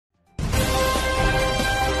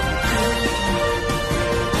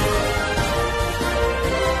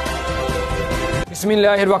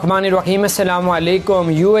बिस्मिल्लाहिर्रहमानिर्रहीम अस्सलाम वालेकुम।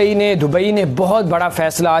 यूएई ने दुबई ने बहुत बड़ा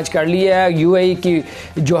फ़ैसला आज कर लिया है। यूएई की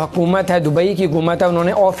जो हुकूमत है, दुबई की हुकूमत है,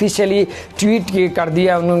 उन्होंने ऑफिशियली ट्वीट कर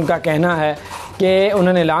दिया। उनका कहना है कि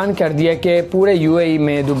उन्होंने ऐलान कर दिया कि पूरे यूएई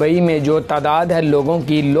में, दुबई में जो तादाद है लोगों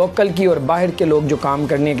की, लोकल की और बाहर के लोग जो काम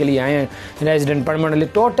करने के लिए आए हैं, रेजिडेंट परमानेंटली,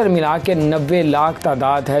 टोटल मिला के 90 लाख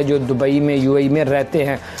तादाद है जो दुबई में, यूएई में रहते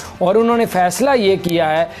हैं। और उन्होंने फ़ैसला ये किया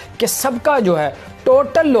है कि सबका जो है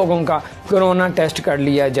टोटल लोगों का कोरोना टेस्ट कर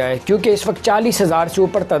लिया जाए, क्योंकि इस वक्त 40,000 से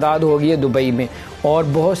ऊपर तादाद हो गई है दुबई में और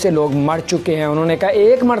बहुत से लोग मर चुके हैं। उन्होंने कहा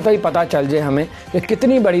एक मरतबा ही पता चल जाए हमें कि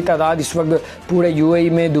कितनी बड़ी तादाद इस वक्त पूरे यूएई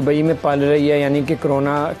में, दुबई में पल रही है, यानी कि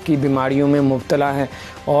कोरोना की बीमारियों में मुब्तला है।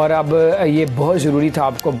 और अब ये बहुत ज़रूरी था,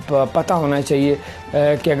 आपको पता होना चाहिए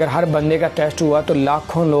कि अगर हर बंदे का टेस्ट हुआ तो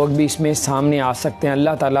लाखों लोग भी इसमें सामने आ सकते हैं।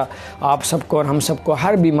 अल्लाह ताला आप सबको और हम सबको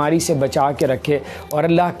हर बीमारी से बचा के रखे और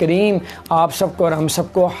अल्लाह करीम आप सबको और हम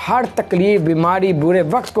सबको हर तकलीफ़, बीमारी, बुरे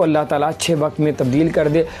वक्त को अल्लाह ताला अच्छे वक्त में तब्दील कर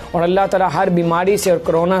दे। और अल्लाह ताला हर बीमारी से और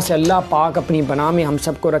कोरोना से अल्लाह पाक अपनी पनाह में हम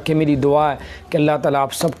सबको रखे। मेरी दुआ है कि अल्लाह ताला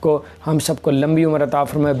आप सबको, हम सबको लंबी उम्र अता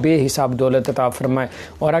फरमाए, बेहिसाब दौलत अता फरमाए।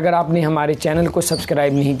 और अगर आपने हमारे चैनल को सब्सक्राइब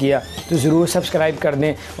नहीं किया तो ज़रूर सब्सक्राइब कर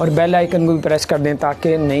दें और बेल आइकन को भी प्रेस कर दें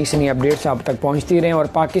ताकि नई से नई अपडेट्स आप तक पहुंचती रहें। और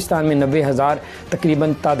पाकिस्तान में 90,000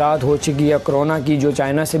 तकरीबन तादाद हो चुकी है कोरोना की, जो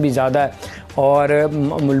चाइना से भी ज़्यादा है, और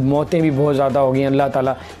मौतें भी बहुत ज़्यादा हो गई हैं। अल्लाह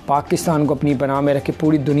ताला पाकिस्तान को अपनी पनाह में रखे,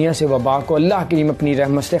 पूरी दुनिया से वबा को अल्लाह करीम अपनी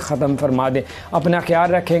रहमत से ख़त्म फरमा दे। अपना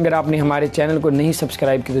ख्याल रखें। अगर आपने हमारे चैनल को नहीं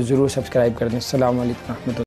सब्सक्राइब किया तो ज़रूर सब्सक्राइब कर दें। अस्सलाम वालेकुम।